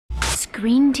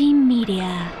Screen Team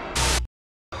Media.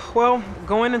 Well,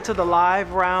 going into the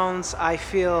live rounds, I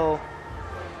feel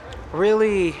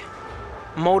really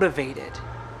motivated,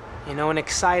 and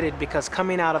excited because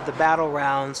coming out of the battle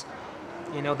rounds,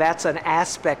 that's an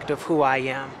aspect of who I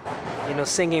am,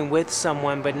 singing with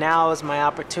someone. But now is my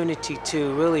opportunity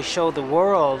to really show the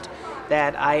world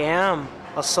that I am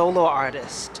a solo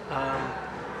artist.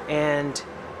 And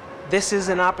this is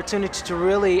an opportunity to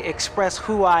really express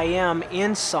who I am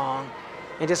in song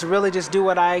and just really just do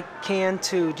what I can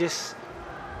to just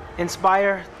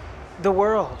inspire the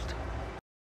world.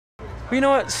 You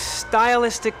know what?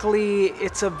 Stylistically,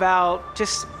 it's about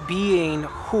just being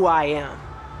who I am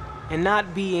and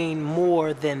not being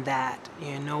more than that,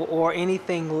 or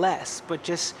anything less, but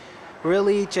just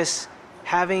really just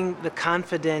having the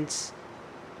confidence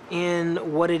in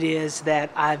what it is that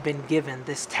I've been given,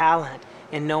 this talent,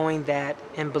 and knowing that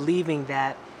and believing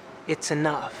that it's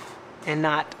enough and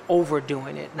not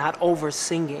overdoing it, not over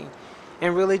singing,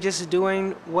 and really just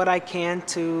doing what I can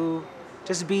to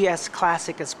just be as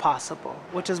classic as possible,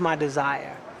 which is my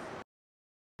desire.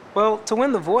 Well, to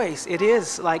win The Voice, it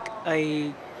is like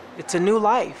it's a new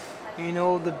life.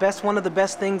 One of the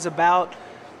best things about,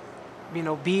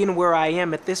 being where I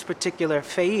am at this particular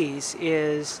phase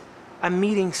is I'm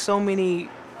meeting so many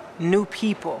new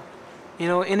people,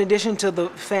 in addition to the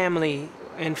family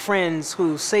and friends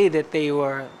who say that they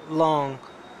were long,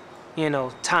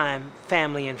 time,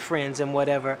 family and friends and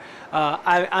whatever.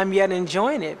 I'm yet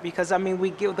enjoying it because,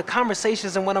 we get the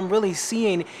conversations, and what I'm really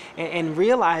seeing and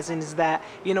realizing is that,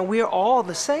 we're all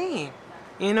the same.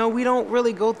 We don't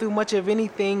really go through much of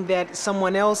anything that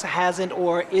someone else hasn't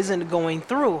or isn't going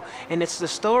through. And it's the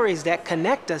stories that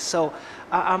connect us. So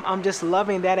I'm just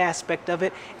loving that aspect of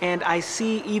it. And I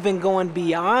see even going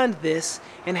beyond this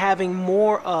and having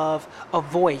more of a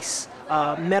voice,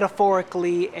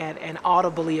 metaphorically and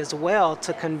audibly as well,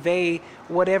 to convey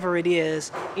whatever it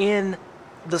is in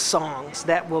the songs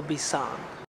that will be sung.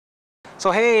 So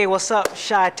hey, what's up,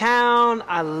 Chi-Town?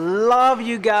 I love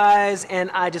you guys, and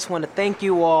I just want to thank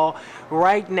you all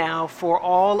right now for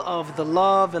all of the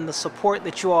love and the support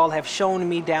that you all have shown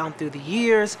me down through the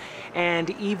years, and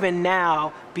even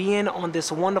now being on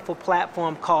this wonderful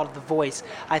platform called The Voice.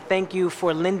 I thank you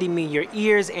for lending me your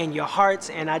ears and your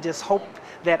hearts, and I just hope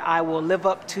that I will live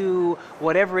up to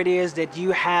whatever it is that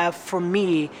you have for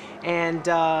me. And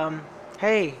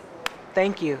hey,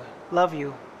 thank you. Love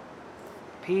you.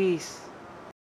 Peace.